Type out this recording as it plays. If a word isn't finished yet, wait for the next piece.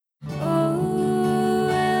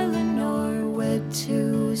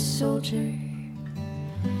soldier,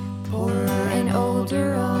 poorer and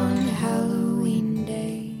older on Halloween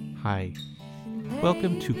Day. Hi,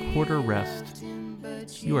 welcome to Quarter Rest.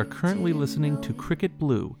 You are currently listening to Cricket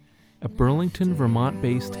Blue, a Burlington,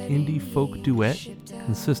 Vermont-based indie folk duet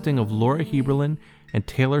consisting of Laura Heberlin and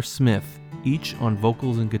Taylor Smith, each on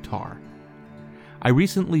vocals and guitar. I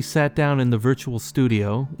recently sat down in the virtual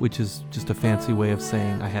studio, which is just a fancy way of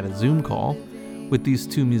saying I had a Zoom call, with these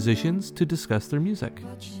two musicians to discuss their music.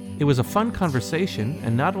 It was a fun conversation,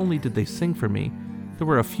 and not only did they sing for me, there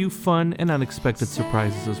were a few fun and unexpected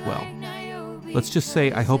surprises as well. Let's just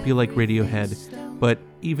say I hope you like Radiohead, but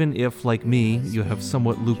even if, like me, you have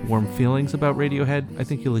somewhat lukewarm feelings about Radiohead, I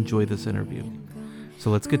think you'll enjoy this interview.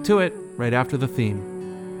 So let's get to it, right after the theme.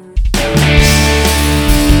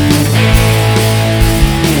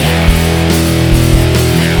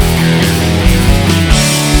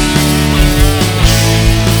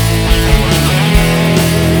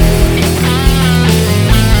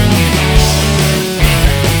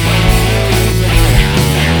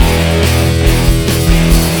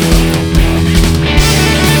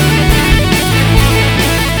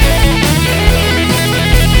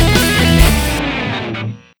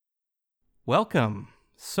 Welcome.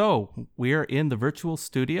 So, we're in the virtual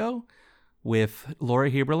studio with Laura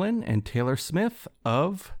Heberlin and Taylor Smith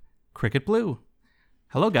of Cricket Blue.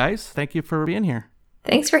 Hello, guys. Thank you for being here.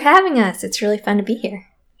 Thanks for having us. It's really fun to be here.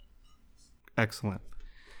 Excellent.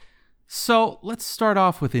 So, let's start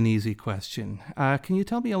off with an easy question. Can you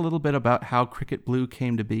tell me a little bit about how Cricket Blue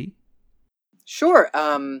came to be? Sure.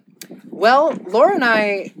 Well, Laura and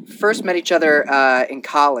I first met each other in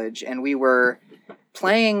college, and we were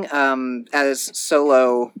playing as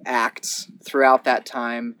solo acts throughout that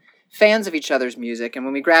time, fans of each other's music, and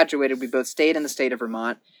when we graduated, we both stayed in the state of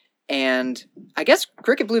Vermont, and I guess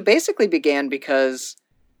Cricket Blue basically began because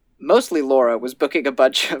mostly Laura was booking a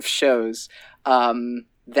bunch of shows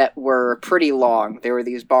that were pretty long. There were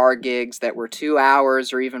these bar gigs that were 2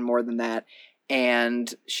 hours or even more than that,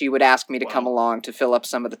 and she would ask me to come along to fill up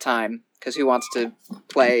some of the time, because who wants to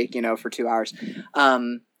play, for 2 hours?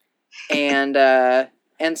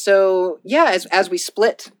 And so, yeah, as we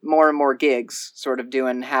split more and more gigs, sort of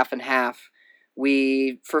doing half and half,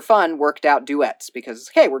 we, for fun, worked out duets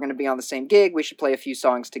because, hey, we're going to be on the same gig, we should play a few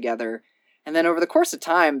songs together. And then over the course of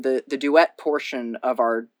time, the duet portion of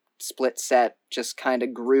our split set just kind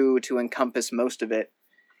of grew to encompass most of it.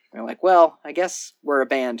 And we're like, well, I guess we're a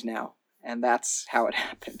band now. And that's how it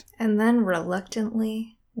happened. And then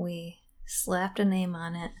reluctantly, we slapped a name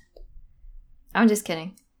on it. I'm just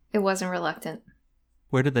kidding. It wasn't reluctant.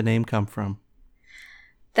 Where did the name come from?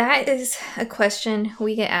 That is a question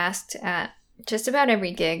we get asked at just about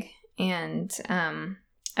every gig. And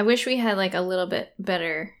I wish we had a little bit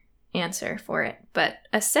better answer for it. But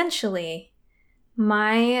essentially,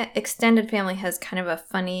 my extended family has kind of a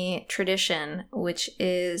funny tradition, which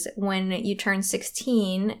is when you turn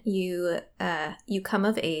 16, you come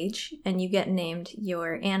of age and you get named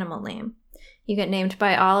your animal name. You get named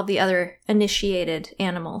by all of the other initiated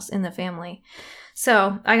animals in the family.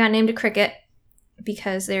 So I got named a cricket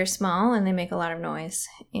because they're small and they make a lot of noise.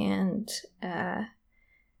 And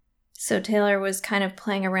so Taylor was kind of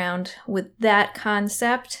playing around with that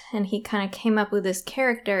concept, and he kind of came up with this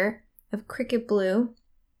character of Cricket Blue,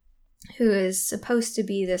 who is supposed to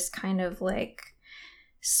be this kind of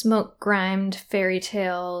smoke-grimed fairy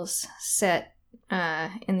tales set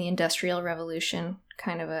in the Industrial Revolution,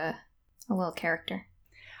 kind of a little character.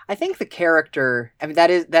 I think the character,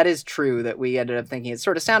 that is true that we ended up thinking. It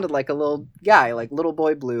sort of sounded like a little guy, like Little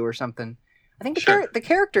Boy Blue or something. I think the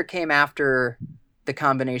character came after the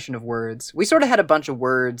combination of words. We sort of had a bunch of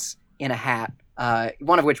words in a hat,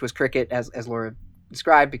 one of which was cricket, as Laura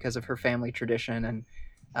described, because of her family tradition. And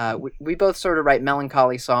we both sort of write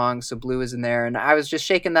melancholy songs, so blue is in there. And I was just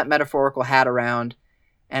shaking that metaphorical hat around,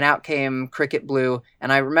 and out came Cricket Blue.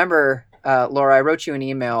 And I remember, Laura, I wrote you an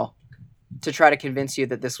email to try to convince you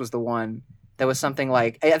that this was the one. That was something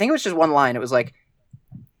like, I think it was just one line. It was like,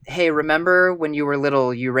 hey, remember when you were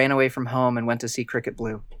little, you ran away from home and went to see Cricket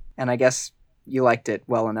Blue? And I guess you liked it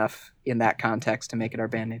well enough in that context to make it our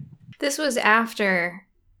band name. This was after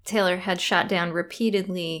Taylor had shot down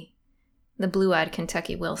repeatedly the Blue-Eyed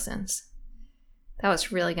Kentucky Wilsons. That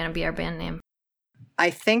was really going to be our band name.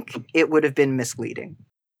 I think it would have been misleading.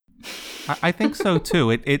 I think so, too.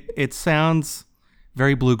 It sounds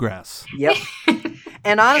very bluegrass. Yep.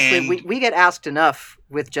 And honestly, we get asked enough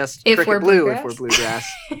with just Cricket Blue if we're bluegrass.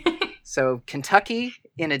 So Kentucky,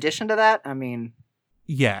 in addition to that,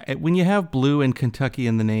 Yeah, when you have blue and Kentucky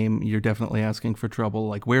in the name, you're definitely asking for trouble.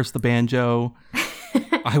 Like, where's the banjo?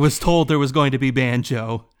 I was told there was going to be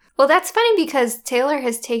banjo. Well, that's funny because Taylor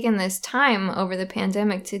has taken this time over the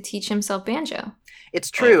pandemic to teach himself banjo.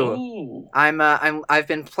 It's true. Oh. I've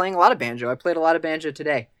been playing a lot of banjo. I played a lot of banjo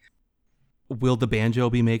today. Will the banjo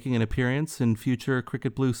be making an appearance in future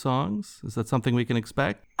Cricket Blue songs? Is that something we can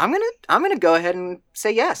expect? I'm gonna go ahead and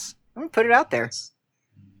say yes. I'm gonna put it out there.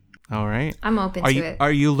 All right. I'm open to it.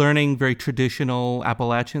 Are you learning very traditional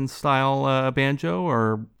Appalachian style banjo,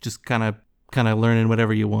 or just kind of learning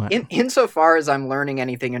whatever you want? Insofar as I'm learning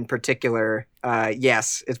anything in particular,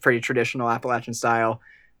 yes, it's pretty traditional Appalachian style.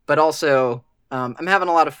 But also, I'm having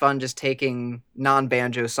a lot of fun just taking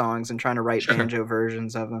non-banjo songs and trying to write banjo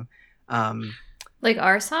versions of them. Like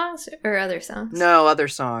our songs or other songs? No, other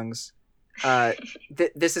songs.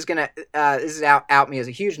 This is out me as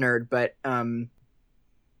a huge nerd, but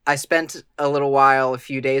I spent a little while a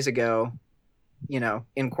few days ago,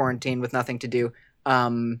 in quarantine with nothing to do,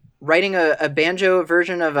 writing a banjo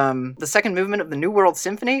version of the second movement of the New World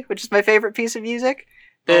Symphony, which is my favorite piece of music.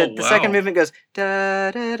 The second movement goes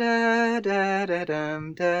da da da da da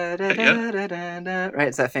dum da da da da da. Right,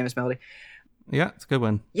 it's that famous melody. Yeah, it's a good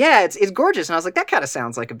one. Yeah, it's gorgeous, and I was like, that kind of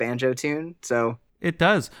sounds like a banjo tune. So it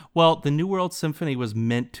does. Well, the New World Symphony was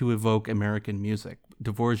meant to evoke American music.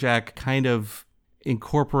 Dvorak kind of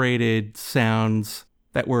incorporated sounds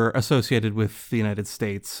that were associated with the United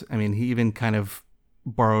States. I mean, he even kind of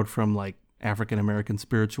borrowed from like African American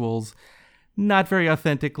spirituals, not very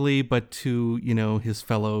authentically, but to, his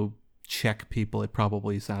fellow Czech people, it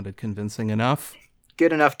probably sounded convincing enough.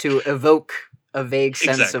 Good enough to evoke a vague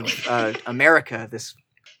sense of America, this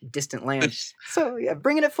distant land. So yeah,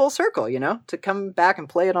 bringing it full circle, to come back and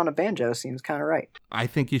play it on a banjo seems kind of right. I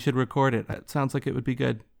think you should record it. It sounds like it would be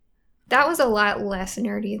good. That was a lot less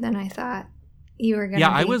nerdy than I thought you were going to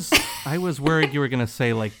be. Yeah, I was worried you were going to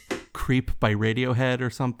say like Creep by Radiohead or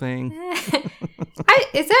something.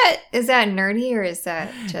 Is that nerdy or is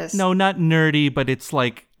that just... No, not nerdy, but it's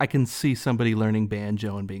like I can see somebody learning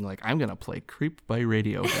banjo and being like, I'm going to play Creep by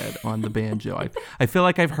Radiohead on the banjo. I feel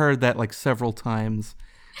like I've heard that like several times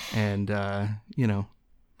and,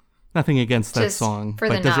 nothing against that just song. For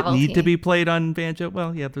but the does novelty. It need to be played on banjo?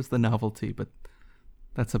 Well, yeah, there's the novelty, but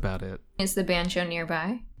that's about it. Is the banjo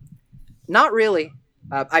nearby? Not really.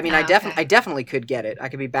 I Okay. definitely could get it. I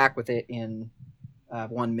could be back with it in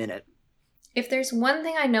 1 minute. If there's one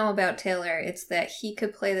thing I know about Taylor, it's that he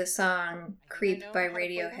could play the song "Creep" by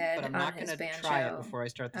Radiohead but I'm on not his gonna banjo. try it before I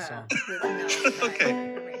start the song. with no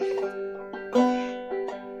Okay. arrangement.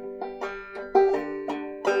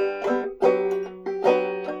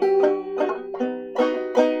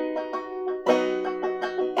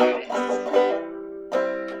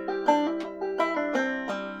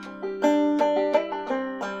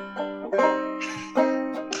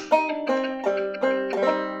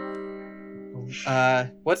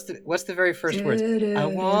 What's the very first words? I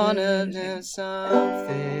wanna do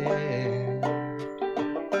something.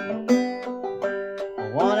 I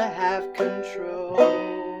wanna have control.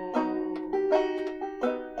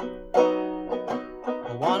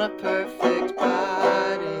 I want a perfect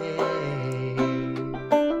body.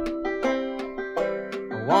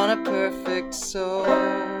 I want a perfect soul. I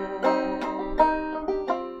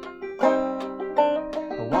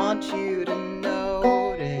want you to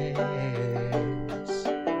notice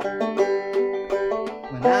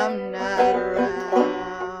when I'm not around.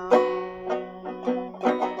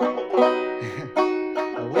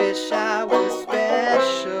 I wish I was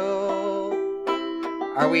special.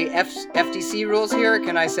 Are we FTC rules here? Or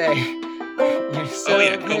can I say you're so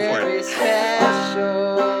yeah, go for very it. special?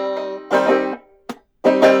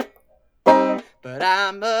 But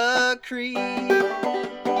I'm a creep.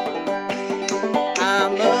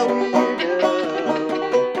 I'm a weirdo.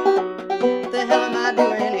 What the hell am I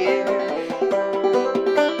doing here?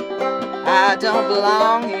 I don't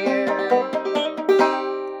belong here.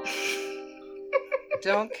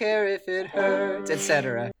 Don't care if it hurts,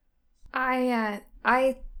 etc. I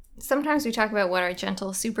sometimes we talk about what our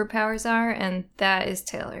gentle superpowers are, and that is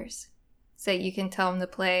Taylor's. So you can tell him to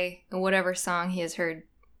play whatever song he has heard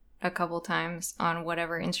a couple times on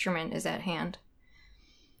whatever instrument is at hand.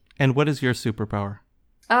 And what is your superpower?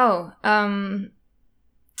 Oh,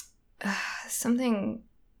 something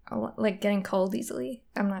like getting cold easily.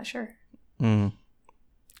 I'm not sure.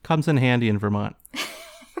 Comes in handy in Vermont.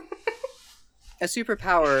 A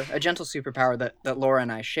superpower, a gentle superpower that Laura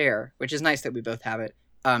and I share, which is nice that we both have it,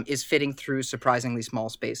 is fitting through surprisingly small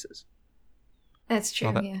spaces. That's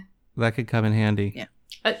true, Well, yeah. That could come in handy. Yeah.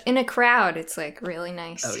 In a crowd, it's like really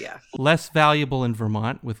nice. Oh yeah. Less valuable in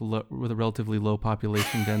Vermont with a relatively low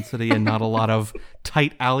population density and not a lot of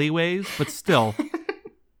tight alleyways, but still.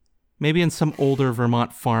 Maybe in some older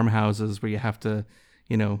Vermont farmhouses where you have to,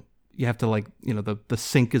 you have to the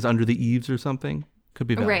sink is under the eaves or something. Could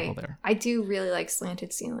be valuable there. I do really like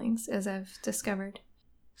slanted ceilings, as I've discovered.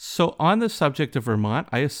 So on the subject of Vermont,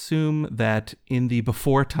 I assume that in the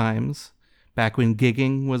before times, back when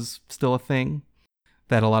gigging was still a thing,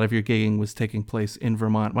 that a lot of your gigging was taking place in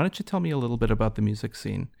Vermont. Why don't you tell me a little bit about the music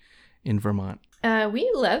scene in Vermont? We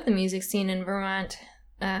love the music scene in Vermont.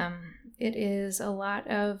 It is a lot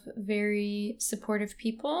of very supportive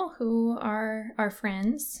people who are our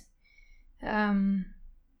friends. And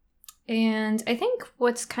I think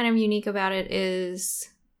what's kind of unique about it is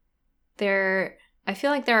I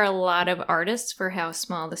feel like there are a lot of artists for how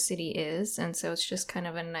small the city is, and so it's just kind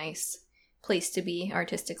of a nice place to be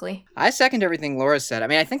artistically. I second everything Laura said. I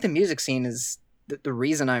mean, I think the music scene is the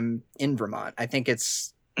reason I'm in Vermont. I think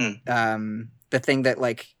it's the thing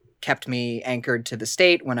that kept me anchored to the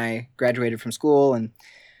state when I graduated from school. And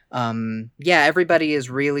everybody is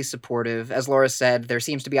really supportive. As Laura said, there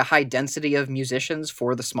seems to be a high density of musicians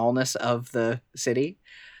for the smallness of the city.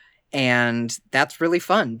 And that's really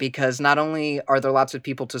fun because not only are there lots of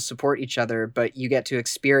people to support each other, but you get to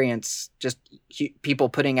experience just people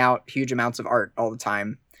putting out huge amounts of art all the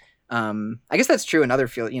time. I guess that's true in other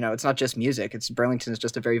fields. It's not just music. Burlington is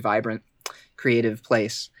just a very vibrant, creative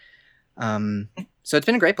place. So it's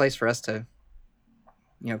been a great place for us to,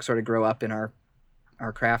 sort of grow up in our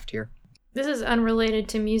craft here. This is unrelated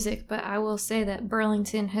to music, but I will say that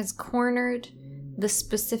Burlington has cornered the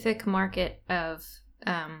specific market of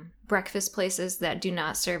breakfast places that do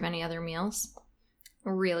not serve any other meals.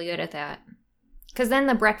 We're really good at that. Because then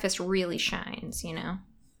the breakfast really shines,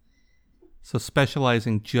 So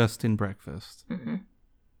specializing just in breakfast. Mm-hmm.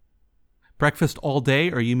 Breakfast all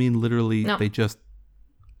day, or you mean literally No. they just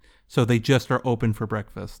are open for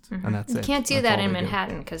breakfast, Mm-hmm. and that's it? You can't do That's that all in they do.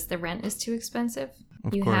 Manhattan because the rent is too expensive.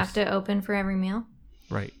 Of You course. have to open for every meal.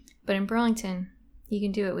 Right. But in Burlington, you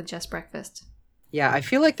can do it with just breakfast. Yeah, I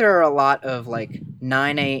feel like there are a lot of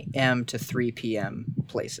 9 a.m. to 3 p.m.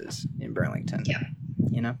 places in Burlington.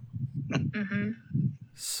 Yeah. Mm-hmm.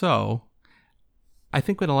 So, I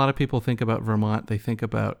think when a lot of people think about Vermont, they think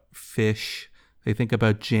about Phish, they think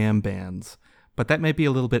about jam bands, but that may be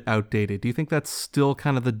a little bit outdated. Do you think that's still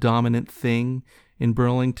kind of the dominant thing in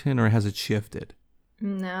Burlington, or has it shifted?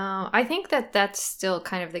 No, I think that that's still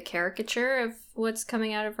kind of the caricature of what's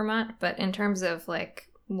coming out of Vermont, but in terms of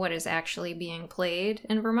what is actually being played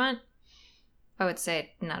in Vermont, I would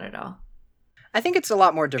say not at all. I think it's a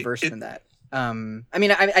lot more diverse than that.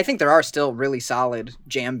 I think there are still really solid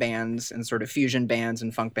jam bands and sort of fusion bands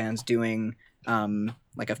and funk bands doing a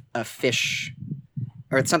Phish,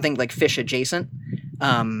 or it's something like Phish adjacent.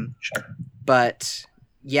 Sure. But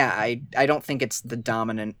yeah, I don't think it's the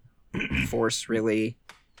dominant force really.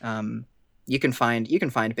 You can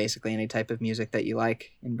find basically any type of music that you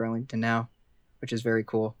like in Burlington now, which is very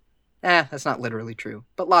cool. That's not literally true,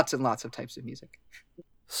 but lots and lots of types of music.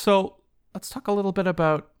 So let's talk a little bit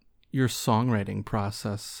about your songwriting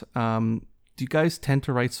process. Do you guys tend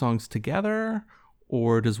to write songs together,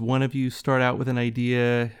 or does one of you start out with an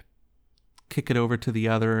idea, kick it over to the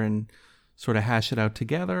other, and sort of hash it out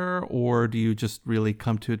together, or do you just really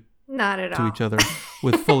come to Not at all. each other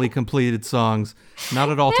with fully completed songs? Not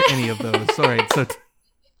at all to any of those. All right. So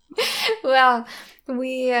Well,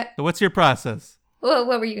 so what's your process? well,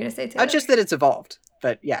 what were you going to say, Taylor? Just that it's evolved,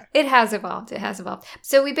 but yeah. It has evolved.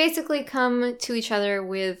 So we basically come to each other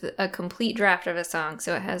with a complete draft of a song.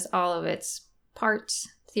 So it has all of its parts,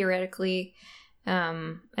 theoretically,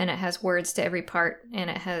 and it has words to every part, and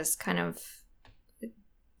it has kind of,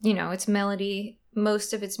 its melody,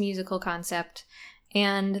 most of its musical concept.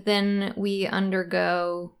 And then we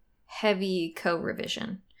undergo heavy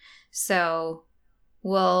co-revision. So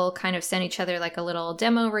we'll kind of send each other a little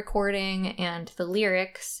demo recording and the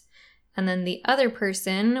lyrics, and then the other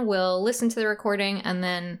person will listen to the recording, and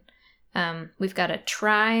then we've got a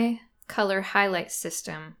tri-color highlight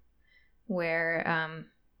system where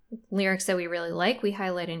lyrics that we really like, we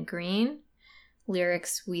highlight in green.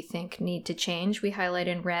 Lyrics we think need to change, we highlight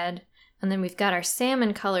in red. And then we've got our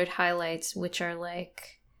salmon-colored highlights, which are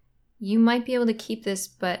you might be able to keep this,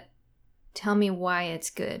 but tell me why it's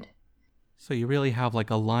good. So you really have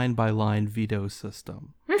a line-by-line veto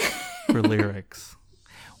system for lyrics.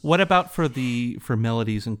 What about for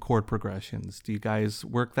melodies and chord progressions? Do you guys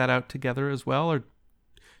work that out together as well, or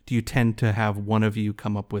do you tend to have one of you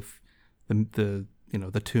come up with the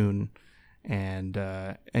tune and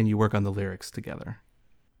you work on the lyrics together?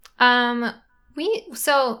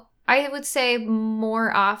 So I would say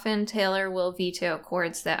more often Taylor will veto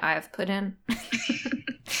chords that I've put in.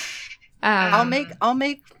 I'll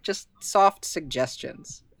make just soft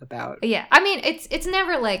suggestions. about. Yeah, I mean, it's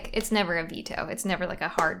never a veto. It's never like a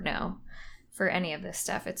hard no for any of this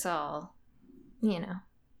stuff. It's all,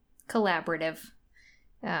 collaborative.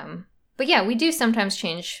 But yeah, we do sometimes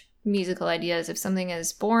change musical ideas if something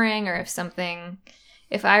is boring, or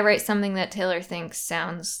if I write something that Taylor thinks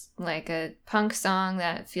sounds like a punk song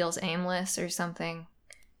that feels aimless or something,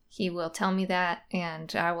 he will tell me that,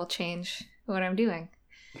 and I will change what I'm doing.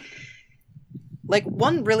 Like,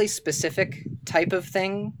 one really specific type of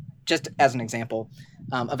thing, just as an example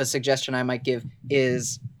of a suggestion I might give,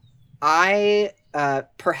 is I,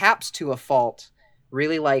 perhaps to a fault,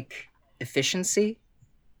 really like efficiency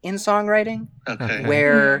in songwriting. Okay.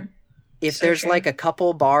 Where if So there's true. like a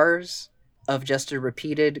couple bars of just a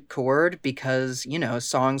repeated chord, because,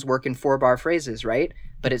 songs work in 4-bar phrases, right?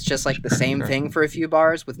 But it's just like the same Sure. thing for a few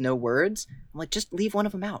bars with no words. I'm like, just leave one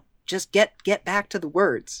of them out. Just get back to the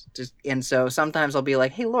words. And so sometimes I'll be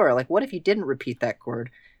like, hey, Laura, like, what if you didn't repeat that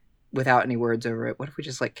chord without any words over it? What if we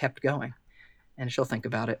just like kept going? And she'll think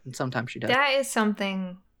about it. And sometimes she does. That is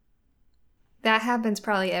something that happens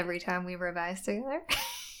probably every time we revise together.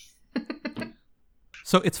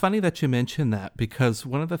 So it's funny that you mention that, because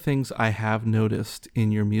one of the things I have noticed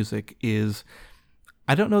in your music is,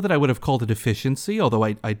 I don't know that I would have called it efficiency, although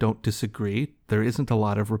I don't disagree. There isn't a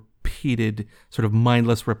lot of repeated, sort of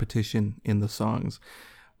mindless repetition in the songs.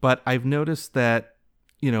 But I've noticed that,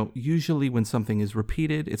 usually when something is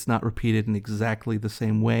repeated, it's not repeated in exactly the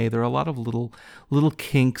same way. There are a lot of little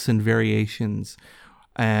kinks and variations,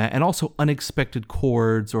 and also unexpected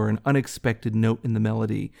chords or an unexpected note in the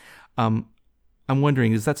melody. I'm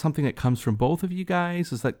wondering, is that something that comes from both of you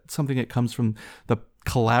guys? Is that something that comes from the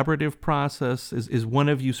collaborative process? Is one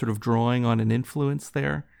of you sort of drawing on an influence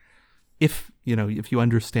there? If you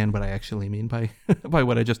understand what I actually mean by by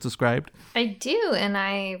what I just described. I do, and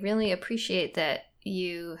I really appreciate that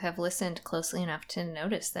you have listened closely enough to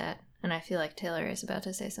notice that. And I feel like Taylor is about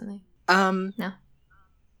to say something. No?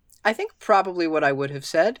 I think probably what I would have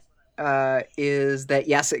said is that,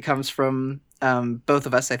 yes, it comes from both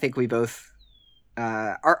of us. I think we both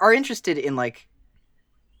are interested in like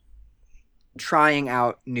trying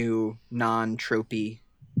out new non-tropey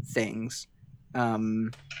things. I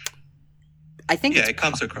think Yeah, it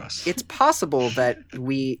comes across. it's possible that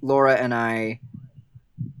Laura and I,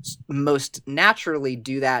 most naturally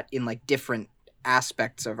do that in like different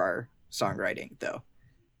aspects of our songwriting, though.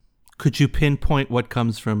 Could you pinpoint what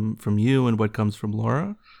comes from you and what comes from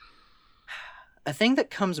Laura? A thing that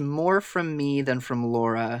comes more from me than from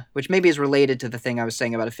Laura, which maybe is related to the thing I was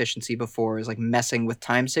saying about efficiency before, is like messing with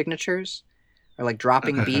time signatures or like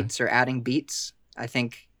dropping Okay. beats or adding beats. I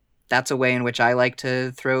think that's a way in which I like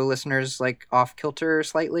to throw listeners like off kilter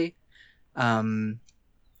slightly.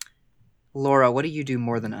 Laura, what do you do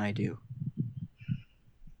more than I do?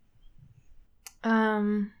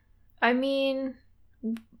 I mean,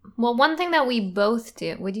 well, one thing that we both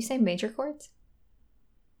do, would you say major chords?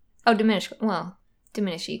 Oh, diminished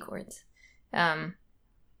E chords. You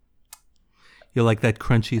like that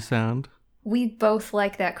crunchy sound? We both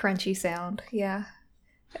like that crunchy sound, yeah.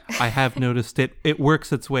 I have noticed it. It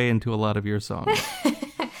works its way into a lot of your songs.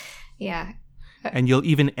 Yeah. And you'll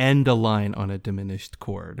even end a line on a diminished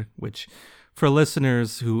chord, which for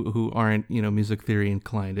listeners who aren't, music theory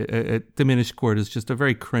inclined, a diminished chord is just a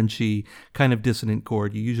very crunchy, kind of dissonant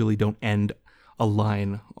chord. You usually don't end a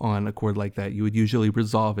line on a chord like that. You would usually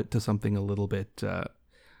resolve it to something a little bit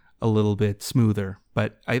smoother.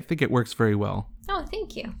 But I think it works very well. Oh,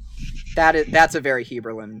 thank you. That's a very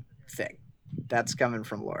Heberlin thing. That's coming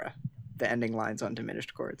from Laura. The ending lines on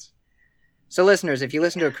diminished chords. So listeners, if you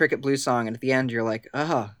listen to a Cricket Blues song and at the end you're like,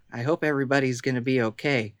 oh, I hope everybody's going to be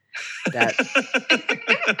okay, that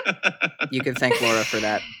you can thank Laura for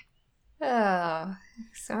that. Oh,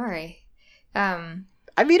 sorry. I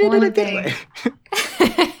mean it in a good way.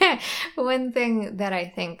 One thing that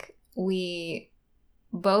I think we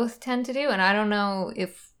both tend to do, and I don't know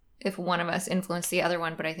if one of us influenced the other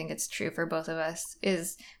one, but I think it's true for both of us,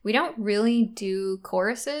 is we don't really do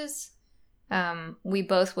choruses. We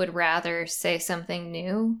both would rather say something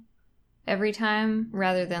new every time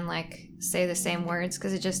rather than like say the same words,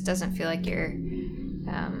 because it just doesn't feel like you're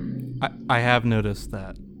I have noticed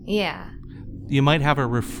that. yeah, You might have a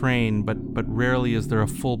refrain, but rarely is there a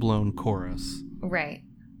full-blown chorus. right.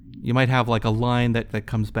 You might have like a line that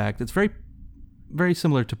comes back. That's very, very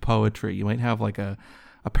similar to poetry. You might have like a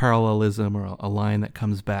parallelism or a line that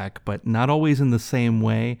comes back, but not always in the same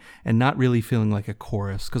way and not really feeling like a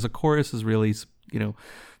chorus, because a chorus is really,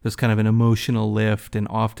 there's kind of an emotional lift, and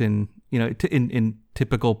often, in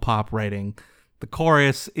typical pop writing, the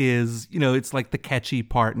chorus is, it's like the catchy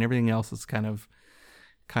part, and everything else is kind of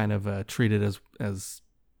treated as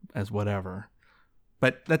as whatever.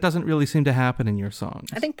 But that doesn't really seem to happen in your songs.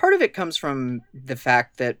 I think part of it comes from the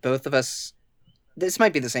fact that both of us, this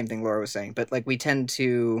might be the same thing Laura was saying, but like we tend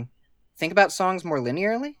to think about songs more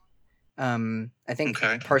linearly. I think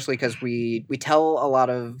partially because we tell a lot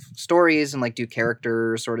of stories and like do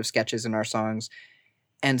character sort of sketches in our songs.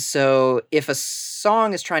 And so if a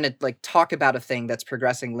song is trying to like talk about a thing that's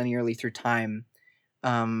progressing linearly through time,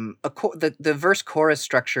 the verse chorus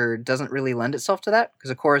structure doesn't really lend itself to that,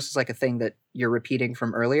 because a chorus is like a thing that you're repeating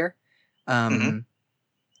from earlier.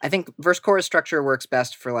 I think verse chorus structure works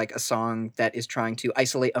best for like a song that is trying to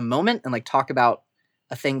isolate a moment and like talk about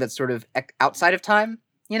a thing that's sort of outside of time,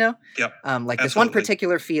 you know? Yep. Like this one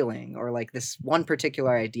particular feeling or like this one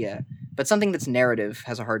particular idea, but something that's narrative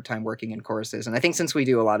has a hard time working in choruses. And I think since we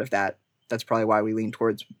do a lot of that, that's probably why we lean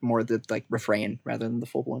towards more the like refrain rather than the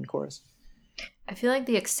full-blown chorus. I feel like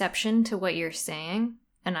the exception to what you're saying,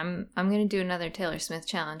 and I'm going to do another Taylor Smith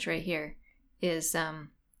challenge right here, is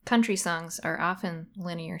country songs are often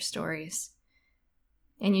linear stories.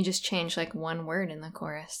 And you just change like one word in the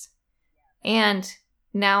chorus. And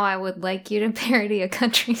now I would like you to parody a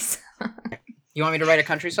country song. You want me to write a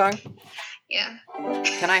country song? Yeah.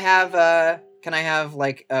 Can I have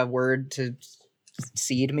like a word to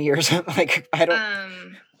seed me or something? Like I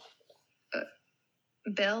don't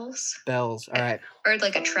Bells. Bells. All right. Or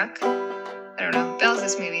like a truck. I don't know. Bells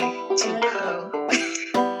is maybe too pro.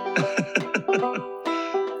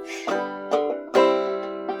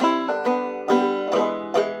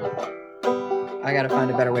 I gotta find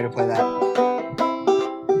a better way to play that.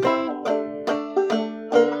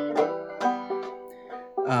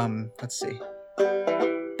 Let's see.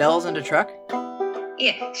 Bells and a truck?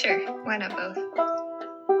 Yeah, sure. Why not both?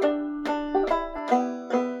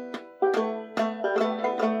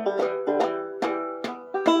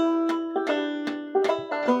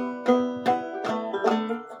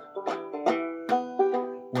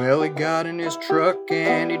 Well, he got in his truck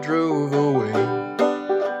and he drove away.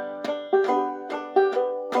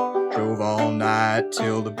 Drove all night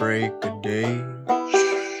till the break of day.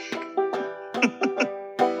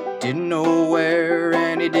 Didn't know where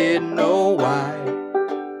and he didn't know why.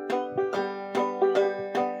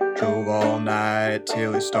 Drove all night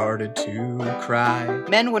till he started to cry.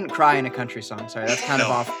 Men wouldn't cry in a country song. Sorry, that's kind of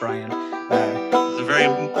off, Brian. It's a very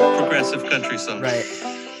progressive country song. Right.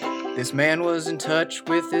 This man was in touch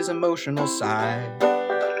with his emotional side.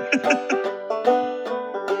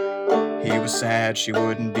 He was sad she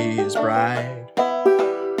wouldn't be his bride.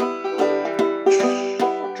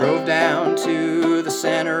 Drove down to the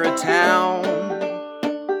center of town,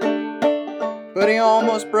 but he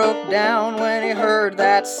almost broke down when he heard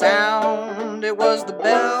that sound. It was the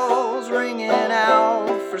bells ringing out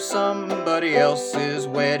for somebody else's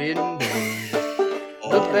wedding day.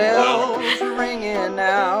 The bells were ringing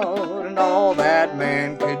out, and all that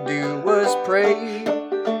man could do was pray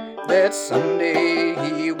that someday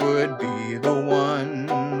he would be the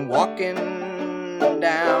one walking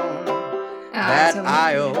down that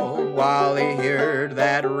aisle while he heard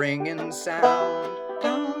that ringing sound.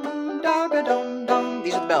 Dum, dum, dum, dum.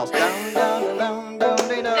 These are the bells. Dum, dum, dum, dum,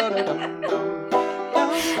 dum, dum, dum, dum.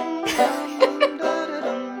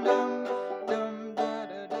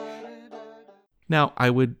 Now, I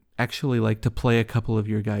would actually like to play a couple of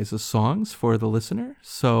your guys' songs for the listener.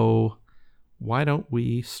 So why don't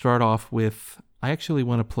we start off with, I actually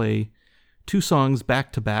want to play two songs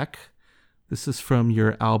back to back. This is from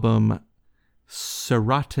your album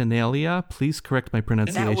Serotonalia. Please correct my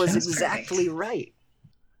pronunciation. That was exactly right.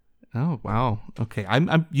 Oh, wow. Okay.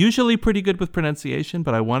 I'm usually pretty good with pronunciation,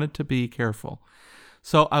 but I wanted to be careful.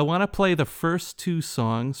 So I want to play the first two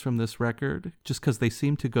songs from this record just because they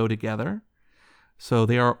seem to go together. So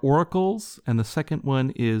they are Oracles, and the second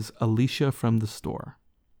one is Alicia from the Store.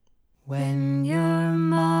 When your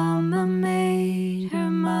mama made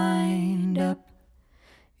her mind up,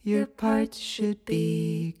 your parts should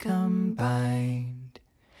be combined.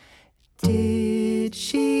 Did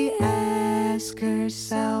she ask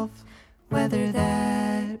herself whether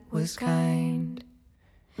that was kind?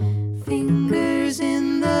 Fingers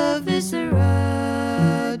in the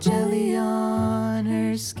viscera, jelly on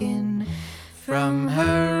her skin. From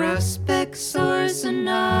her aspects or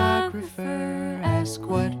sonographer, ask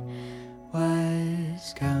what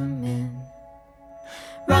was coming.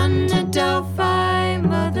 Run to Delphi,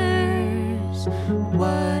 mothers,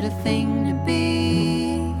 what a thing to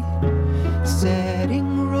be.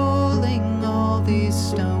 Setting, rolling all these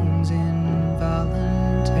stones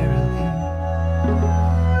involuntarily.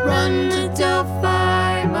 Run to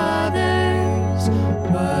Delphi, mothers,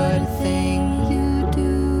 what a thing you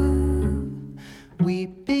do.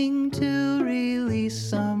 Weeping to release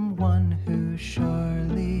some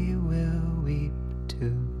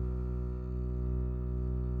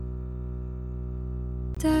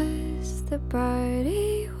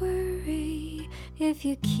if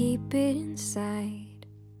you keep it inside?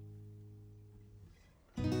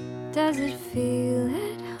 Does it feel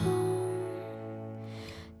at home?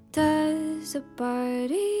 Does a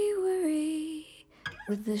body worry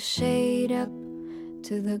with the shade up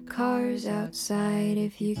to the cars outside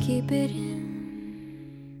if you keep it in?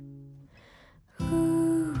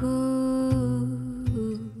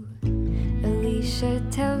 Alicia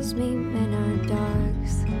tells me men are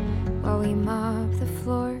dogs while we mop the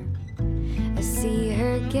floor. I see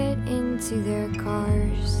her get into their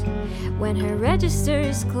cars when her register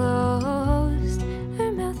is closed.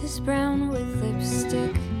 Her mouth is brown with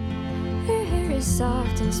lipstick. Her hair is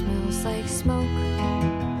soft and smells like smoke.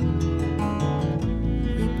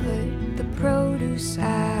 We put the produce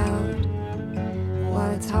out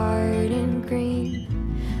while it's hard and green.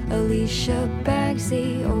 Alicia bags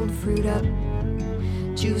the old fruit up,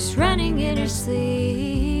 juice running in her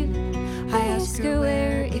sleeve. I ask her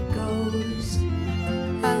where it goes.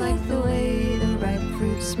 I like the way the ripe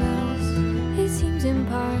fruit smells. It seems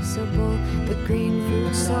impossible, but green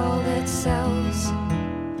fruit's all that sells.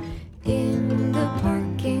 In the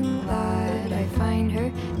parking lot, I find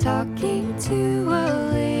her talking to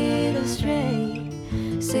a little stray.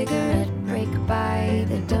 Cigarette break by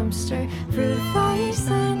the dumpster. Fruit flies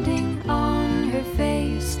landing on her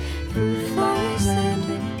face. Fruit flies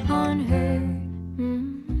landing on her.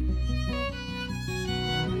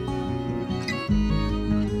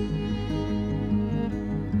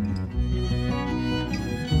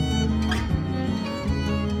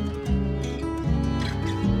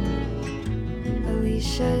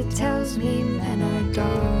 Alicia tells me men are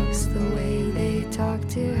dogs the way they talk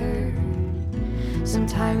to her.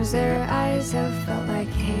 Sometimes their eyes have felt like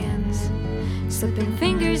hands, slipping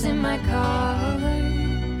fingers in my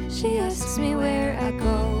collar. She asks me where I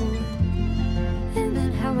go, and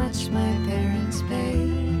then how much my parents pay.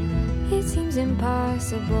 It seems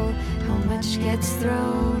impossible how much gets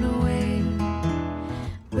thrown away.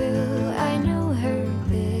 Will I know her,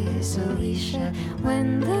 this Alicia,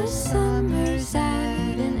 when the summer's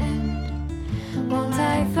at an end? Won't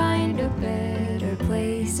I find a better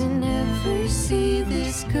place and never see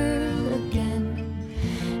this girl again?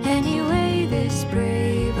 Anyway, this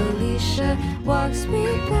brave Alicia walks me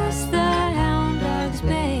past the hound dog's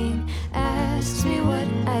baying, asks me what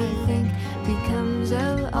I think becomes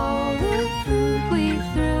of all the fruit we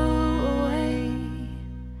throw away.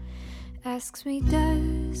 Asks me,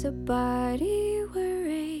 does a body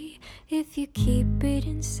worry if you keep it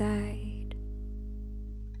inside?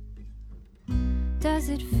 Does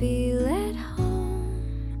it feel at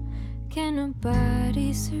home? Can a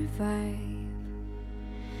body survive?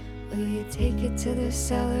 Will you take it to the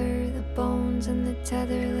cellar, the bones and the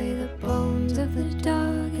tether, lay the bones of the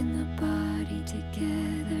dog and the body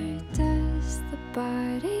together? Does the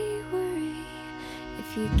body worry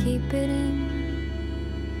if you keep it in?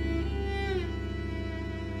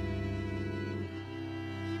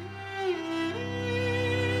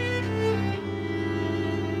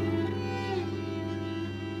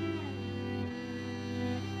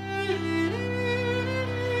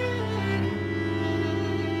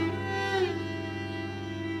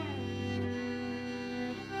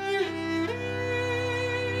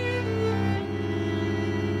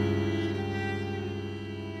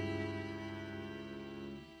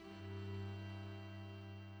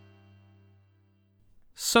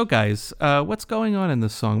 So guys, what's going on in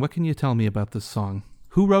this song? What can you tell me about this song?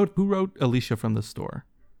 Who wrote Alicia from the Store?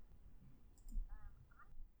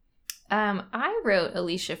 I wrote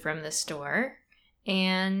Alicia from the Store,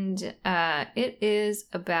 and it is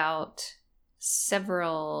about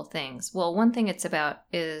several things. Well, one thing it's about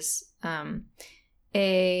is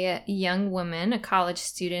a young woman, a college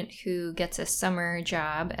student who gets a summer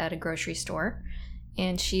job at a grocery store.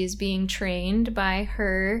 And she is being trained by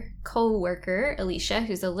her co-worker, Alicia,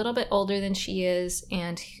 who's a little bit older than she is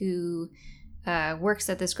and who works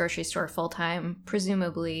at this grocery store full-time,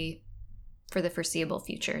 presumably for the foreseeable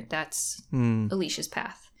future. That's Alicia's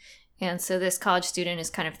path. And so this college student is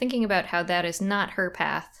kind of thinking about how that is not her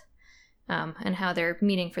path, and how they're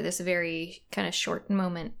meeting for this very kind of short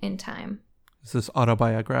moment in time. Is this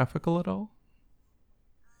autobiographical at all?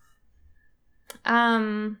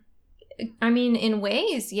 I mean, in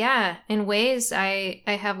ways, yeah. In ways, I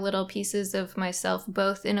have little pieces of myself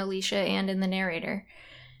both in Alicia and in the narrator.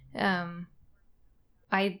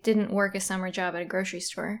 I didn't work a summer job at a grocery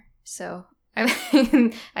store, so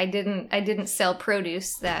I didn't sell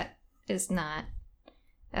produce. That is not,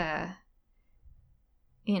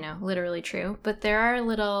 literally true. But there are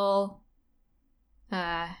little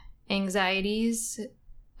anxieties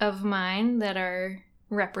of mine that are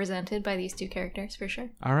represented by these two characters for sure.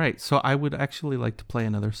 All right, so I would actually like to play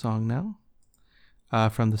another song now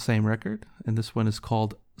from the same record, and this one is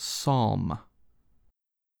called Psalm.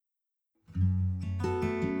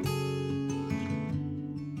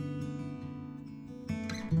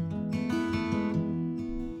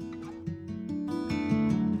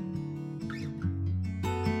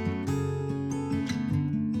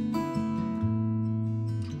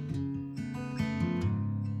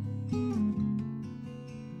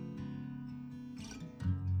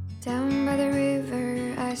 Down by the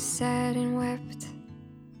river I sat and wept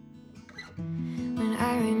when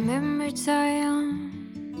I remembered Zion.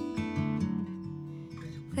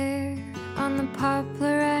 There on the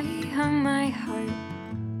poplar I hung my harp.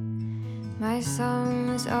 My song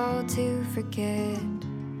was all to forget.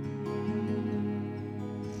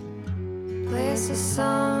 Play us a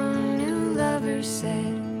song, new lovers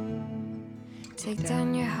said. Take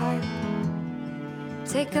down your harp,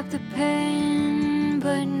 take up the pen,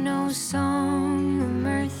 but no song of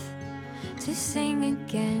mirth to sing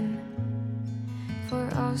again. For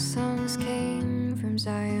all songs came from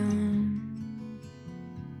Zion.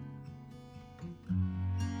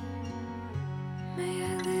 May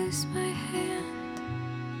I lose my hand,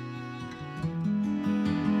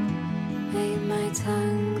 may my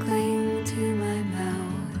tongue cling to my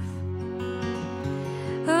mouth.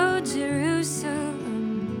 Oh, Jerusalem,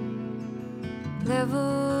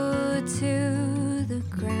 level to the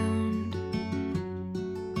ground.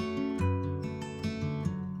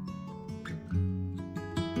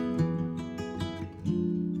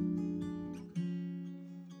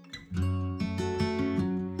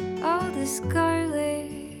 All this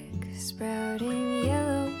garlic sprouting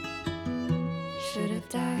yellow should have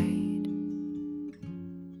died,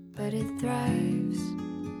 but it thrives.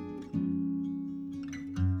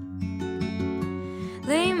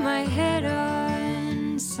 Lay my head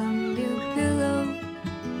on some new pillow,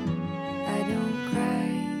 I don't cry.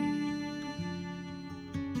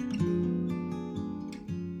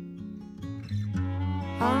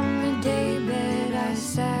 On the daybed I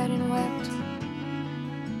sat and wept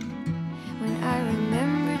when I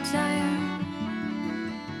remembered Zion.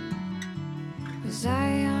 Was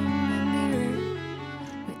Zion a mirror?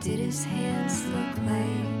 What did his hands look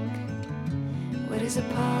like? What is a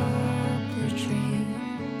poplar tree?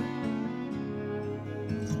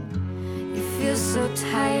 You feel so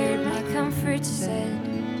tired, my comfort said,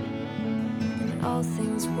 and all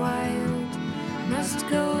things wild must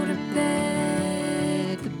go to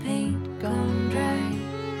bed. The paint gone dry,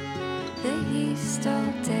 the yeast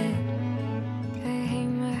all dead. I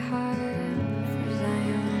hang my heart for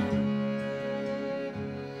Zion.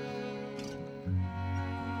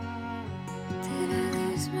 Did I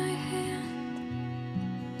lose my hand?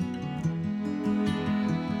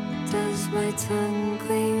 Does my tongue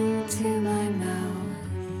cling to my mouth?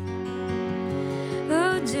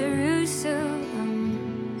 Oh, Jerusalem,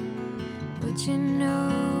 would you know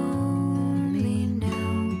me now?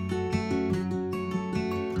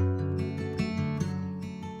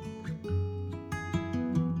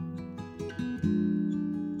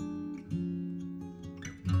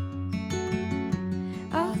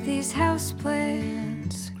 All these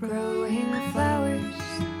houseplants growing flowers,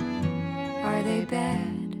 are they bad?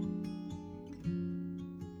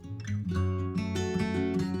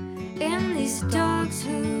 And these dogs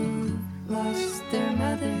who lost their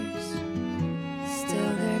mothers,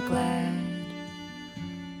 still they're glad.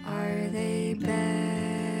 Are they bad?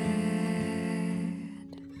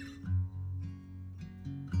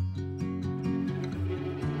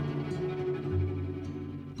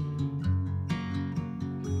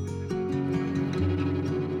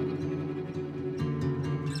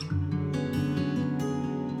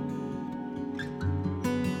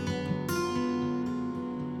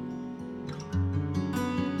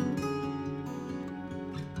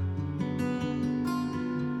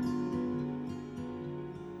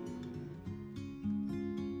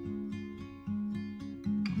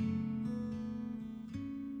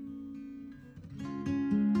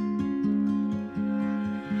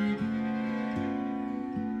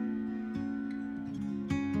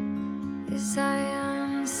 Is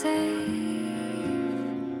Zion safe?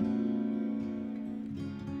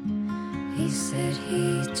 He said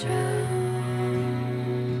he drowned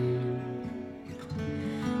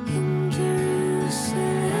in Jerusalem.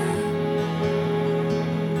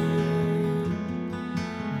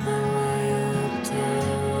 My wild town.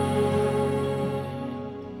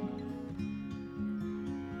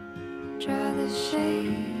 Draw the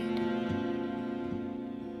shade.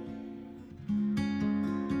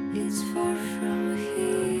 It's far from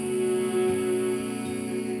here.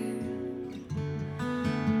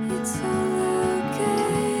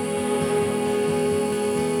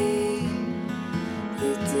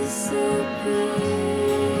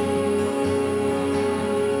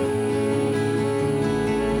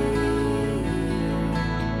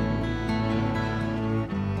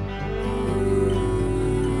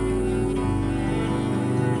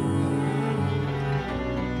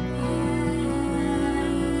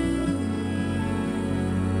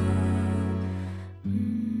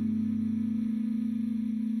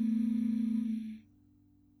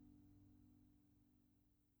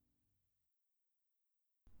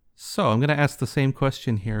 So I'm going to ask the same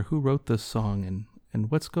question here. Who wrote this song and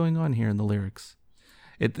what's going on here in the lyrics?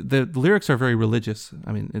 The lyrics are very religious.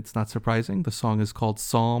 I mean, it's not surprising. The song is called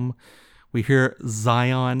Psalm. We hear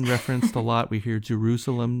Zion referenced a lot. We hear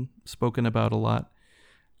Jerusalem spoken about a lot.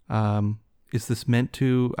 Is this meant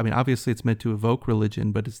to, I mean, obviously it's meant to evoke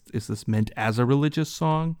religion, but is this meant as a religious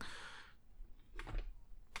song?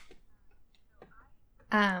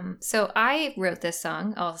 So I wrote this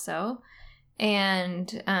song also.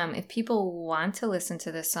 And if people want to listen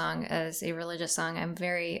to this song as a religious song, I'm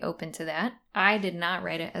very open to that. I did not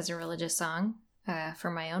write it as a religious song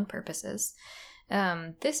for my own purposes.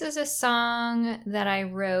 This is a song that I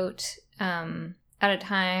wrote at a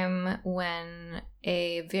time when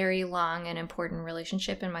a very long and important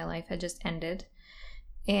relationship in my life had just ended.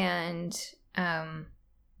 And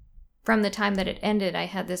from the time that it ended, I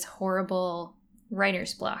had this horrible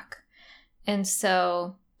writer's block. And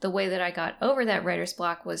so the way that I got over that writer's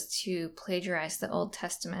block was to plagiarize the Old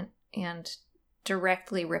Testament and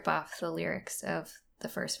directly rip off the lyrics of the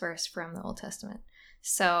first verse from the Old Testament.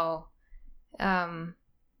 So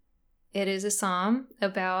it is a psalm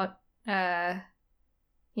about, going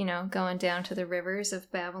down to the rivers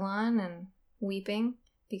of Babylon and weeping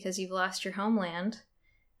because you've lost your homeland.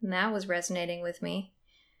 And that was resonating with me.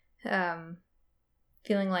 Feeling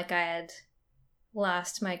like I had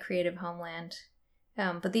lost my creative homeland.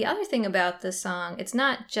 But the other thing about this song, it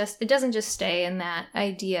doesn't just stay in that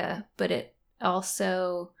idea, but it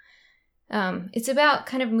also, it's about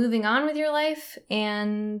kind of moving on with your life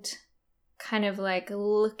and kind of like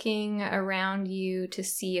looking around you to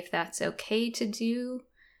see if that's okay to do,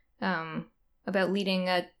 about leading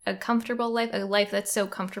a comfortable life, a life that's so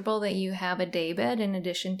comfortable that you have a day bed in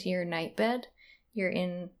addition to your night bed. You're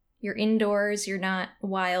indoors, you're not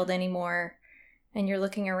wild anymore. And you're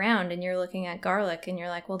looking around and you're looking at garlic and you're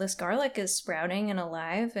like, well, this garlic is sprouting and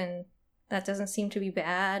alive and that doesn't seem to be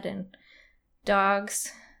bad. And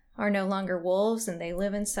dogs are no longer wolves and they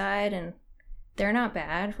live inside and they're not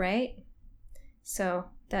bad, right? So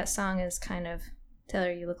that song is kind of,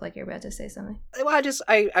 Taylor, you look like you're about to say something. Well,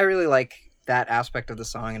 I really like that aspect of the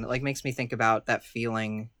song, and it like makes me think about that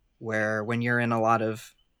feeling where when you're in a lot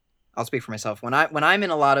of, I'll speak for myself, when I'm in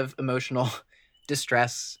a lot of emotional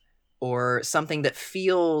distress or something that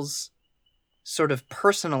feels sort of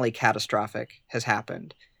personally catastrophic has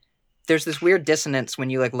happened, there's this weird dissonance when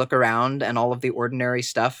you like look around and all of the ordinary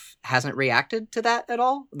stuff hasn't reacted to that at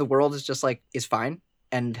all. The world is just like, is fine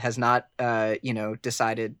and has not,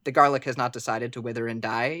 decided, the garlic has not decided to wither and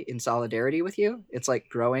die in solidarity with you. It's like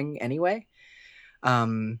growing anyway.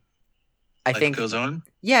 I think goes on.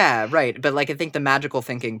 Yeah, right. But like, I think the magical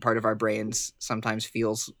thinking part of our brains sometimes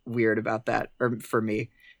feels weird about that, or for me.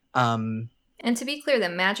 And to be clear, the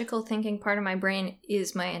magical thinking part of my brain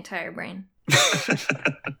is my entire brain.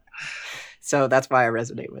 So that's why I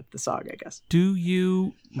resonate with the song, I guess. Do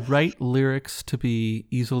you write lyrics to be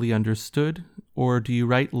easily understood, or do you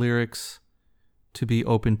write lyrics to be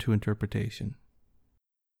open to interpretation?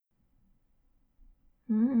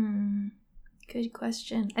 Good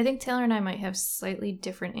question. I think Taylor and I might have slightly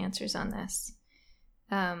different answers on this.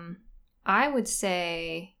 I would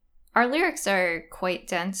say our lyrics are quite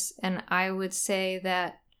dense, and I would say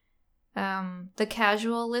that the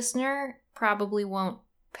casual listener probably won't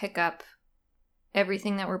pick up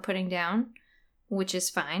everything that we're putting down, which is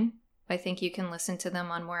fine. I think you can listen to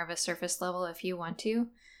them on more of a surface level if you want to.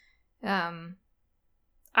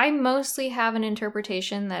 I mostly have an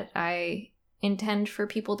interpretation that I intend for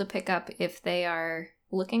people to pick up if they are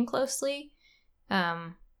looking closely.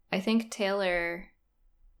 I think Taylor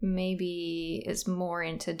maybe is more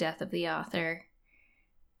into death of the author.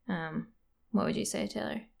 What would you say,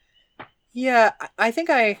 Taylor? Yeah, I think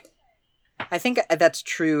that's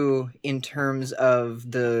true in terms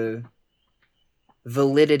of the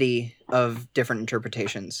validity of different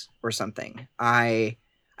interpretations or something. I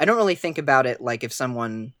don't really think about it like if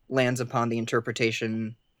someone lands upon the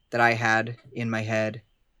interpretation that I had in my head,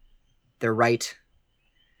 they're right.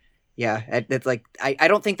 Yeah, it's like I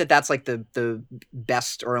don't think that that's like the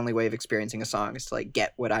best or only way of experiencing a song is to like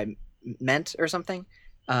get what I meant or something.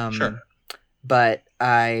 Sure. But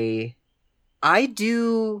I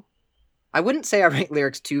wouldn't say I write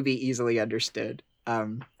lyrics to be easily understood. I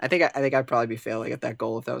think I'd probably be failing at that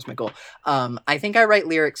goal if that was my goal. I think I write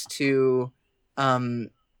lyrics to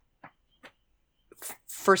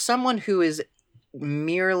for someone who is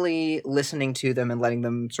merely listening to them and letting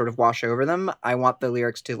them sort of wash over them. I want the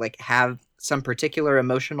lyrics to like have some particular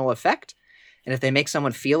emotional effect. And if they make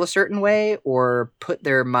someone feel a certain way or put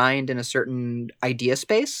their mind in a certain idea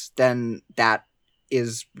space, then that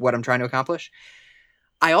is what I'm trying to accomplish.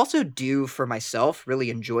 I also do, for myself,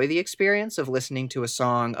 really enjoy the experience of listening to a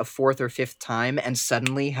song a fourth or fifth time and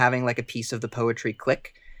suddenly having like a piece of the poetry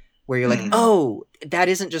click, where you're like, oh, that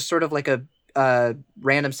isn't just sort of like a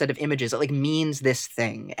random set of images. It like means this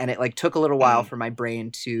thing. And it like took a little while for my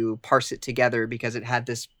brain to parse it together because it had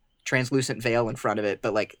this translucent veil in front of it,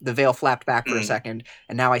 but like the veil flapped back for a second,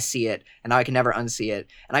 and now I see it, and now I can never unsee it.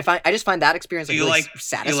 And I just find that experience like really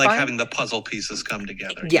satisfying. You like having the puzzle pieces come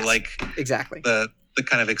together. Yes, you like exactly the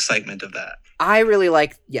kind of excitement of that. I really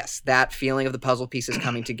like, yes, that feeling of the puzzle pieces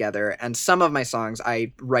coming together. And some of my songs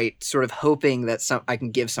I write sort of hoping that I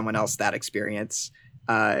can give someone else that experience,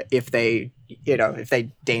 if they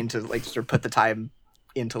deign to like sort of put the time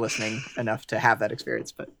into listening enough to have that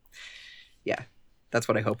experience. But yeah, that's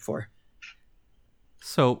what I hope for.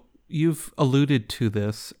 So you've alluded to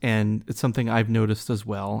this, and it's something I've noticed as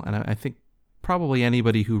well. And I think probably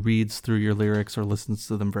anybody who reads through your lyrics or listens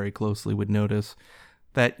to them very closely would notice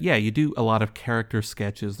that, yeah, you do a lot of character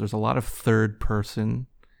sketches. There's a lot of third person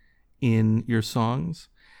in your songs.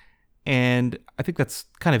 And I think that's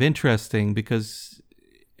kind of interesting because,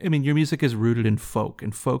 I mean, your music is rooted in folk,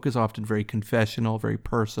 and folk is often very confessional, very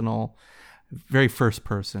personal, very first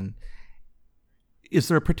person. Is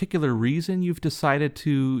there a particular reason you've decided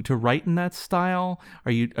to write in that style?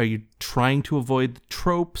 Are you trying to avoid the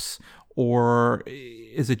tropes, or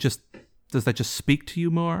is it just, does that just speak to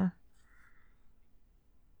you more?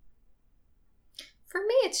 For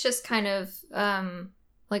me, it's just kind of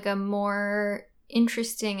like a more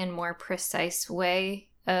interesting and more precise way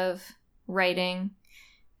of writing,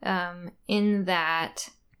 in that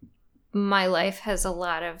my life has a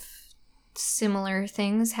lot of similar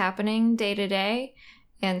things happening day to day.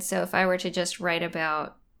 And so if I were to just write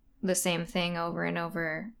about the same thing over and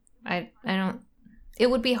over, it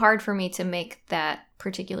would be hard for me to make that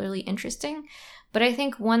particularly interesting. But I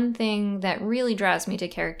think one thing that really draws me to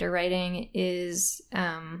character writing is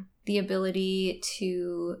the ability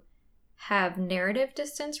to have narrative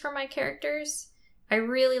distance from my characters. I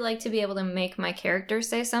really like to be able to make my character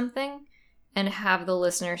say something and have the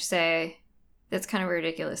listener say, that's kind of a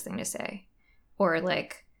ridiculous thing to say. Or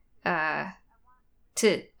like, I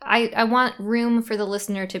want room for the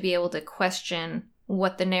listener to be able to question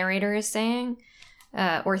what the narrator is saying,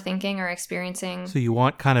 or thinking or experiencing. So you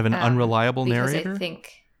want kind of an unreliable narrator? I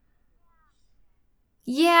think,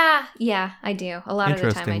 yeah, I do. A lot of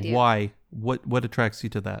the time I do. Why? What attracts you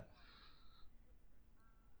to that?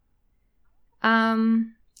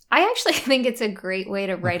 I actually think it's a great way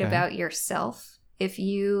to write Okay. about yourself. If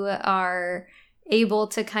you are able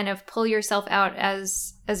to kind of pull yourself out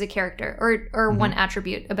as a character or one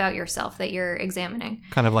attribute about yourself that you're examining.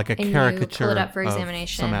 Kind of like a and caricature you pull it up for of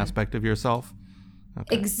examination. some aspect of yourself?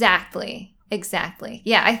 Okay. Exactly.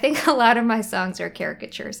 Yeah, I think a lot of my songs are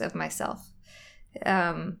caricatures of myself.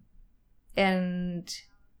 And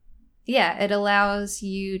yeah, it allows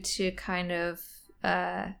you to kind of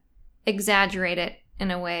exaggerate it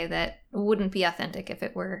in a way that wouldn't be authentic if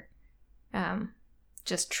it were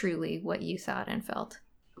just truly what you thought and felt.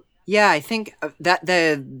 Yeah, I think that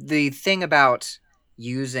the thing about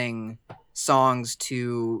using songs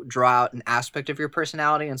to draw out an aspect of your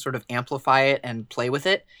personality and sort of amplify it and play with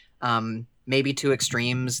it, maybe to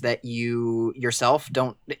extremes that you yourself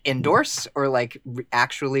don't endorse or like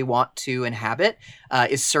actually want to inhabit,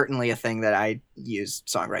 is certainly a thing that I use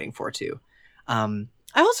songwriting for too.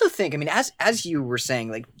 I also think, I mean, as you were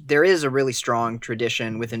saying, like there is a really strong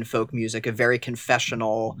tradition within folk music, a very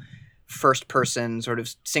confessional first person sort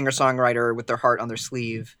of singer-songwriter with their heart on their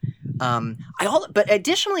sleeve. But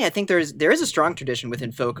additionally, I think there is a strong tradition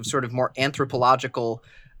within folk of sort of more anthropological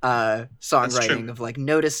songwriting, of like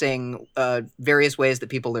noticing various ways that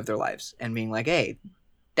people live their lives and being like, hey,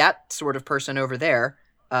 that sort of person over there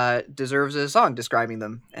deserves a song describing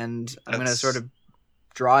them, and I'm going to sort of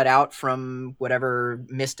draw it out from whatever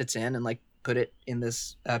mist it's in and like put it in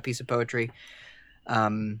this piece of poetry.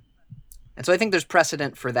 And so I think there's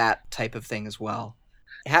precedent for that type of thing as well.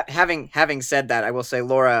 Having said that, I will say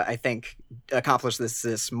Laura, I think, accomplishes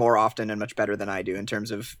this more often and much better than I do in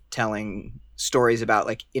terms of telling stories about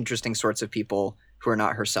like interesting sorts of people who are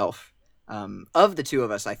not herself. Of the two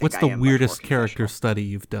of us, I think What's the weirdest character study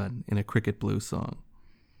you've done in a Cricket Blue song?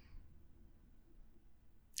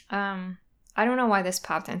 I don't know why this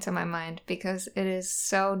popped into my mind because it is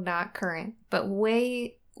so not current, but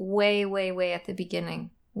way, way, way, way at the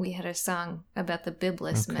beginning, we had a song about the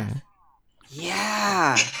Biblis myth.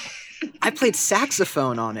 Yeah. I played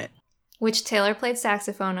saxophone on it. Which Taylor played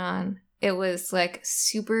saxophone on. It was like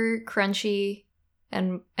super crunchy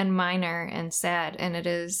and minor and sad. And it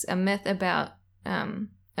is a myth about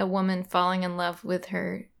a woman falling in love with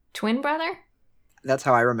her twin brother. That's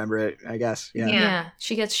how I remember it, I guess. Yeah. Yeah.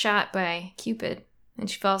 She gets shot by Cupid and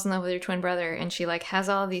she falls in love with her twin brother and she like has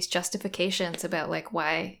all these justifications about like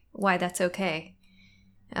why that's okay.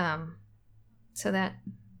 So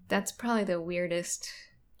that's probably the weirdest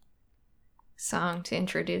song to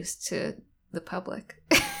introduce to the public.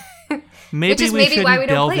 Maybe we why we shouldn't don't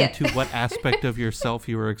delve play it. into what aspect of yourself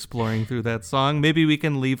you were exploring through that song. Maybe we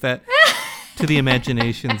can leave that to the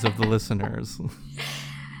imaginations of the listeners.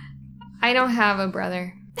 I don't have a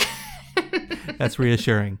brother. That's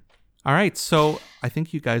reassuring. All right, so I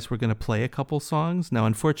think you guys were going to play a couple songs. Now,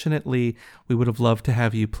 unfortunately, we would have loved to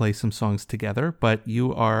have you play some songs together, but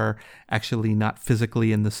you are actually not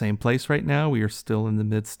physically in the same place right now. We are still in the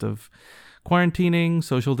midst of quarantining,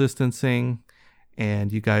 social distancing,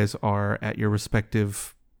 and you guys are at your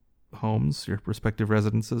respective homes, your respective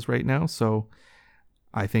residences right now. So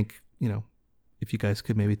I think, if you guys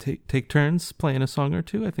could maybe take turns playing a song or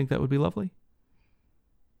two, I think that would be lovely.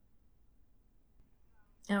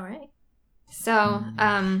 All right. So,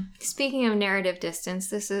 speaking of narrative distance,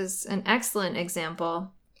 this is an excellent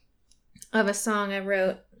example of a song I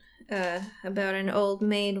wrote about an old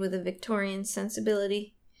maid with a Victorian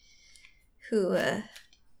sensibility who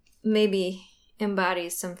maybe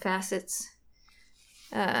embodies some facets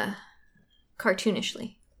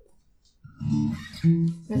cartoonishly.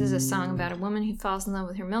 This is a song about a woman who falls in love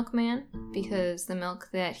with her milkman because the milk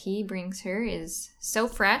that he brings her is so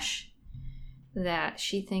fresh that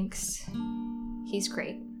she thinks he's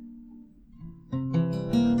great.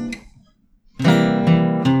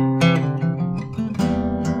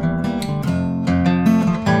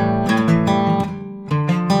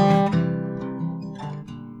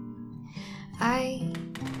 I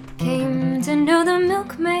came to know the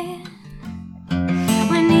milkman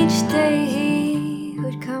when each day he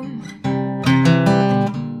would come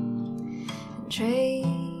and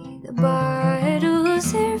trade the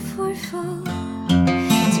bottles there for full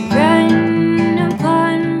to run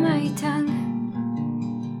upon my tongue.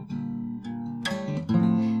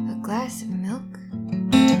 A glass of milk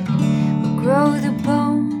will grow the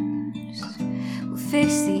bones, will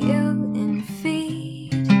fix the ill and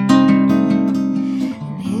feed,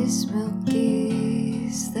 and his milk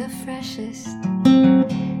is the freshest.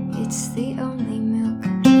 It's the only milk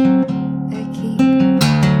I keep.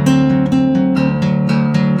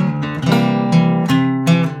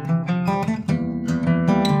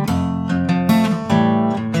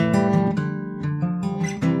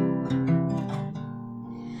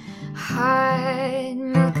 Hot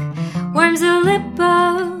milk warms the lip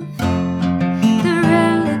of the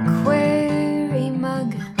reliquary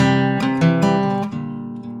mug.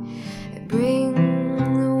 Bring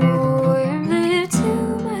the warm lip to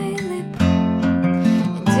my lip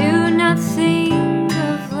and do not think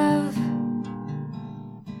of love.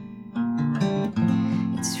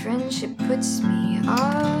 Its friendship puts me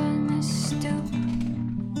on the stoop,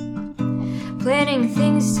 planning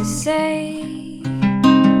things to say.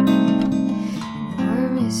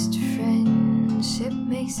 Warmest friendship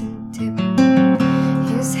makes him tip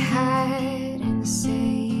his hat and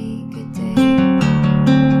say good day.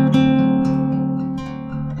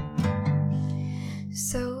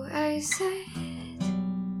 So I said,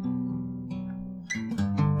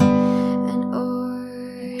 an ordinary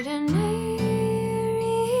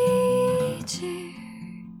chair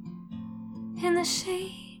in the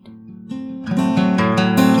shade.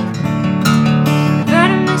 But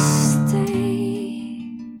a mistake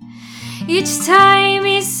each time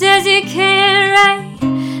he says he can't right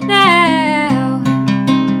now.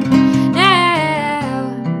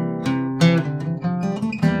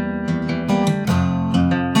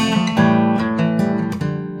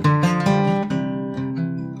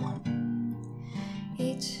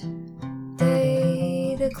 Each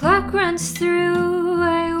day the clock runs through,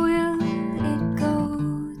 I will it go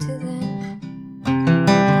to then.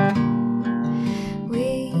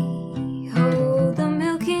 We hold the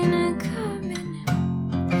milk in a common,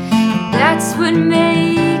 that's what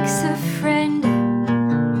makes a friend.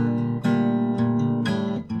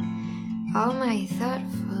 All my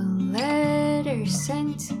thoughtful letters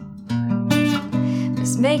sent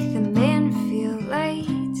must make the man feel light,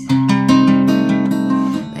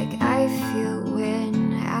 like I feel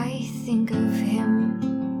when I think of him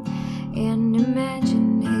and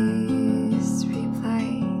imagine his reply.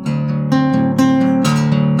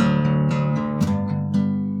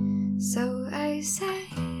 So I said,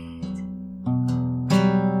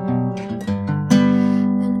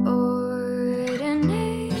 an ordinary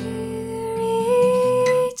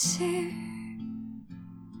chair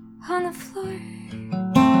on the floor in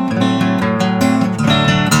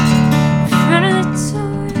front of the door.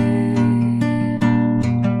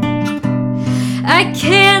 I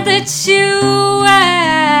can't let you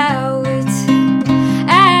out.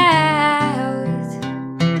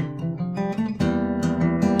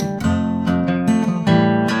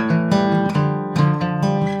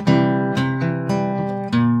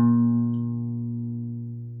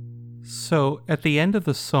 So at the end of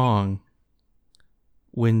the song,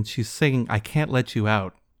 when she's singing "I Can't Let You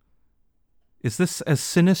Out," is this as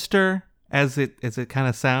sinister as it kind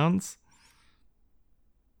of sounds?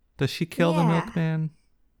 Does she kill the milkman?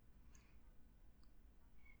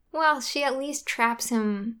 Well, she at least traps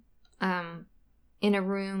him in a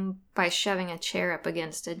room by shoving a chair up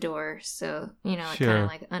against a door, so kind of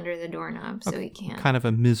like under the doorknob, so he can't. Kind of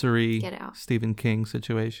a Misery get out. Stephen King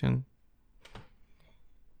situation.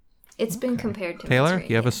 It's been compared to Taylor, Misery,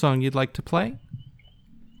 you have a song you'd like to play?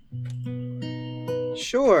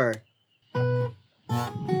 Sure. I'm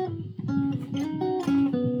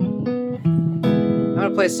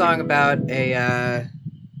gonna play a song about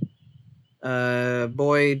a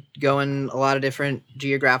boy going a lot of different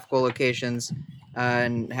geographical locations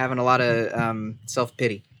and having a lot of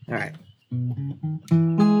self-pity. All right.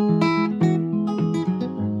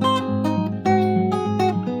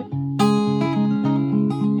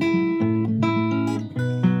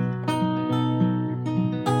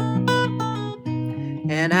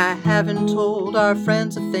 And I haven't told our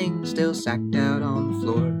friends a thing, still sacked out on the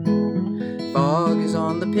floor. Fog is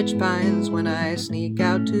on the pitch pines when I sneak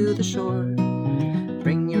out to the shore.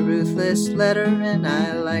 Bring your ruthless letter and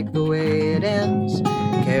I like the way it ends.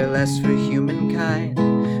 Care less for humankind,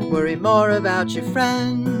 worry more about your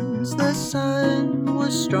friends. The sun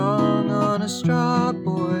was strong on a straw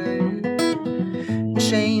boy,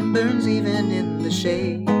 shame burns even in the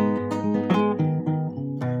shade.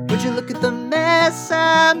 Would you look at the mess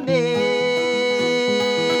I made?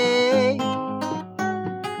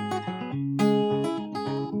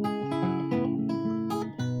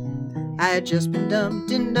 I had just been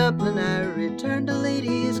dumped in Dublin. I returned a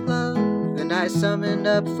lady's glove, and I summoned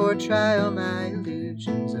up for trial my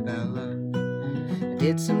illusions about love. I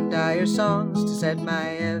did some dire songs to set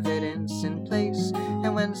my evidence in place,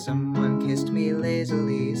 and when someone kissed me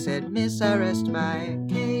lazily, said, "Miss, I rest my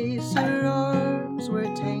case," her arms were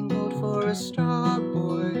tangled for a straw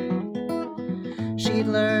boy. She'd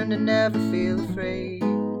learned to never feel afraid.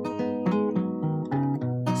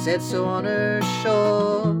 Said so on her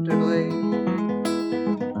shoulder blade.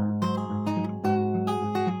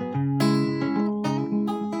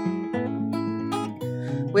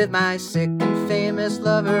 With my sick and famous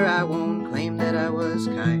lover, I won't claim that I was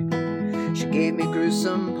kind. She gave me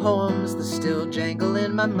gruesome poems that still jangle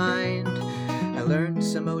in my mind. I learned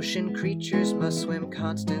some ocean creatures must swim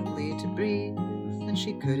constantly to breathe, and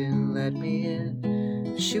she couldn't let me in.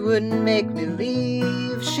 She wouldn't make me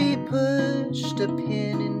leave. She pushed a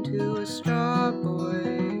pin into a straw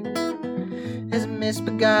boy as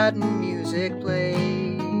misbegotten music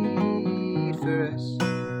played for us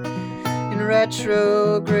in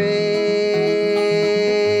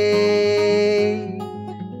retrograde.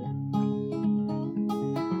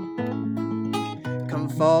 Come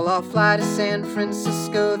fall off, fly to San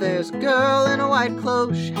Francisco. There's a girl in a white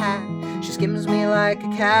cloche hat. She skims me like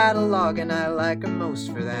a catalog, and I like her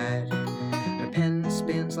most for that. Her pen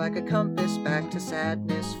spins like a compass back to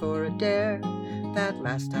sadness for a dare. That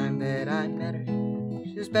last time that I met her,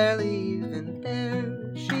 she was barely even there.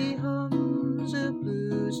 She hums her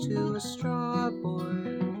blues to a straw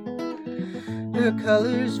boy, her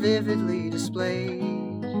colors vividly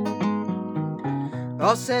displayed,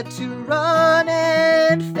 all set to run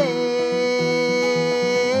and fade.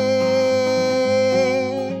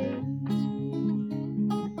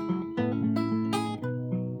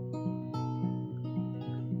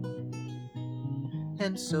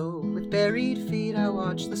 And so, with buried feet, I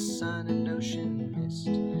watch the sun and ocean mist,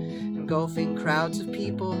 engulfing crowds of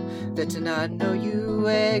people that do not know you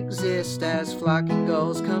exist. As flocking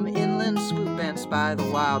gulls come inland, swoop and spy the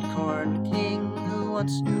wild corn king who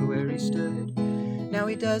once knew where he stood. Now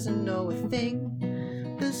he doesn't know a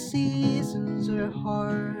thing. The seasons are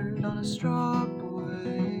hard on a straw boy.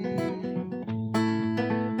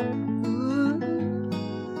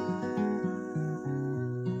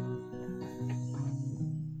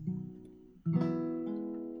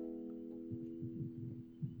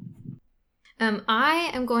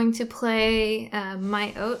 I am going to play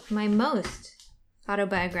my most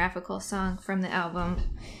autobiographical song from the album,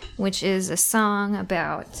 which is a song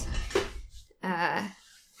about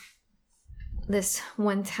this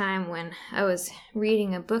one time when I was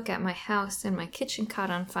reading a book at my house and my kitchen caught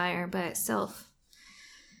on fire by itself.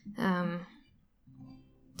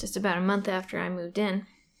 Just about a month after I moved in.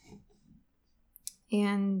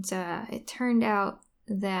 And it turned out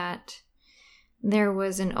that there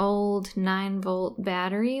was an old 9-volt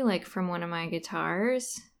battery, like from one of my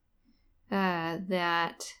guitars,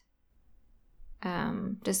 that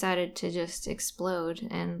decided to just explode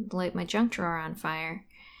and light my junk drawer on fire,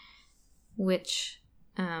 which,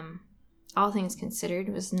 all things considered,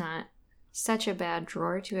 was not such a bad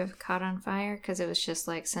drawer to have caught on fire, because it was just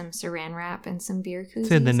like some saran wrap and some beer koozies.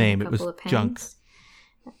 It's in the name. And It was junk.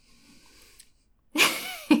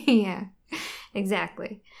 Yeah,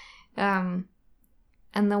 exactly. And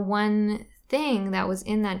the one thing that was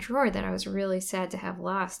in that drawer that I was really sad to have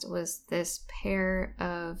lost was this pair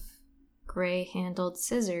of gray-handled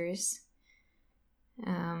scissors.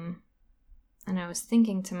 And I was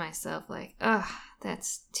thinking to myself, like, ugh,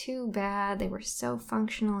 that's too bad. They were so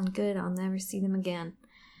functional and good. I'll never see them again.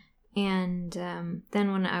 And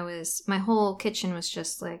then when my whole kitchen was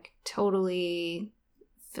just like totally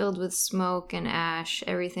filled with smoke and ash.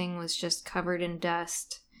 Everything was just covered in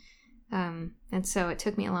dust. And so it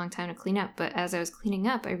took me a long time to clean up. But as I was cleaning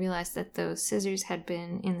up, I realized that those scissors had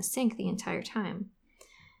been in the sink the entire time,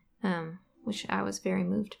 which I was very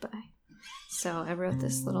moved by. So I wrote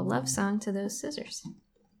this little love song to those scissors.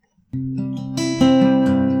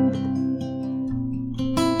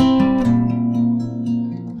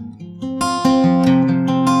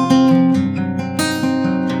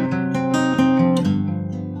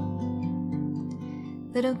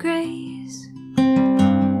 Little Grace,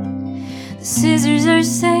 the scissors are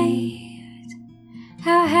saved.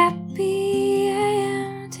 How happy I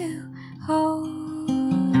am to hold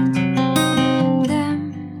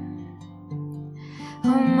them.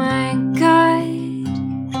 Oh my God,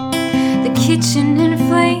 the kitchen in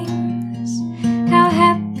flames. How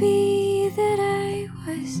happy that I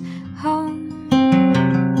was home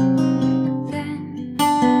then.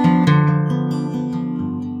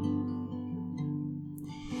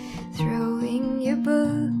 Throwing your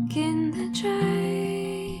book in the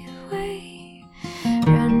driveway,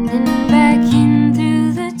 running back in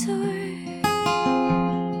through the door.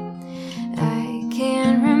 I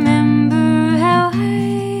can't remember how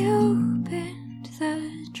I opened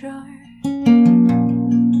the drawer.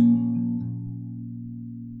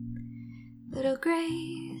 Little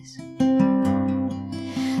Grace,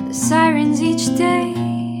 the sirens each day,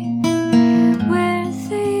 where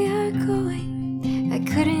they are going, I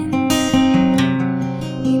couldn't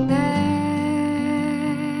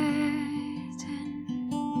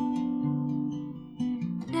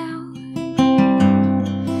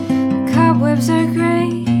cobwebs are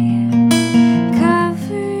gray,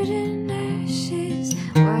 covered in ashes,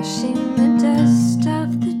 washing the dust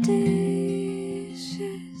off the dishes,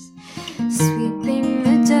 sweeping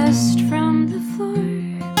the dust from the floor.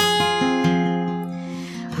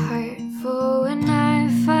 Heart full when I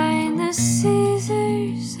find the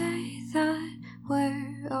scissors I thought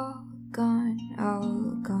were all gone,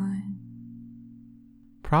 all gone.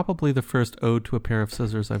 Probably the first ode to a pair of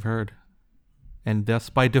scissors I've heard. And thus,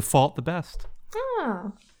 by default, the best.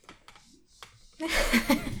 Oh.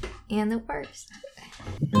 And the worst.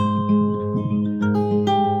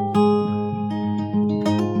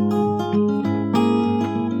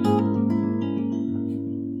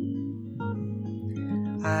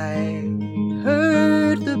 I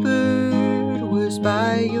heard the bird was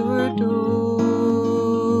by your door,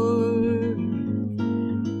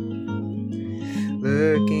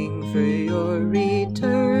 lurking for your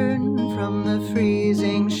return from the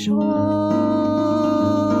freezing shore.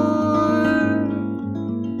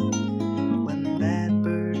 When that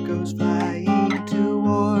bird goes flying to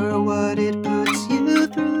war, what it puts you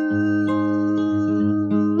through,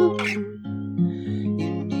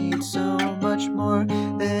 you need so much more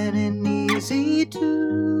than an easy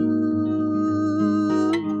tune,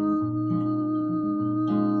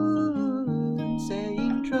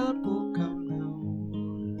 saying trouble come no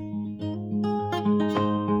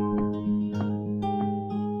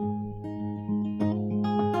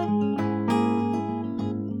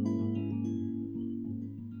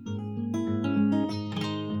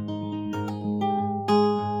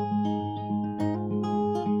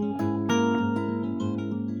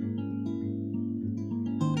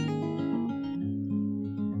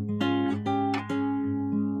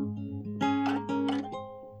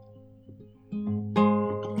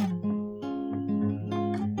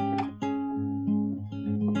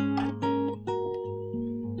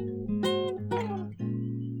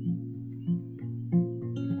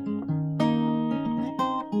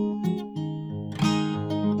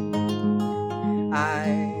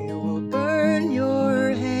I will burn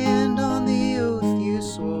your hand on the oath you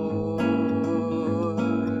swore,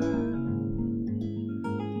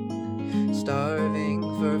 starving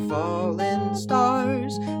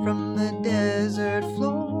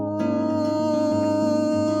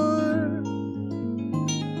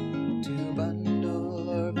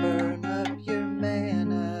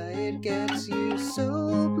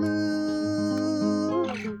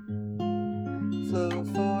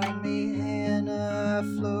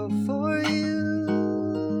all for you.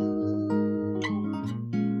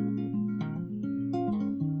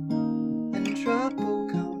 And trouble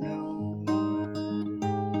come no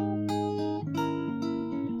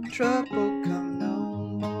more. Trouble come no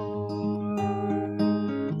more.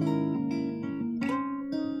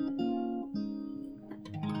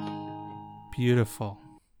 Beautiful.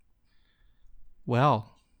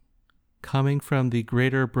 Well, coming from the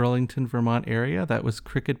greater Burlington, Vermont area, that was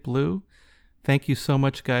Cricket Blue. Thank you so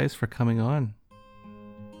much, guys, for coming on.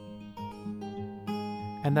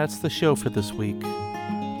 And that's the show for this week.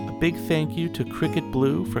 A big thank you to Cricket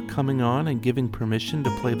Blue for coming on and giving permission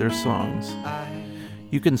to play their songs.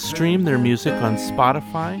 You can stream their music on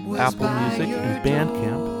Spotify, Apple Music, and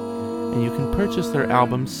Bandcamp, and you can purchase their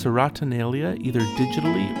album Serotonalia either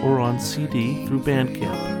digitally or on CD through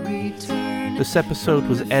Bandcamp. This episode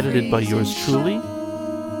was edited by yours truly.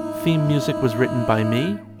 Theme music was written by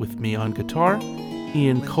me, with me on guitar,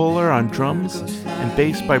 Ian Kohler on drums, and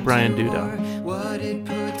bass by Brian Duda.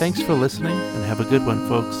 Thanks for listening, and have a good one,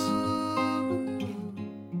 folks.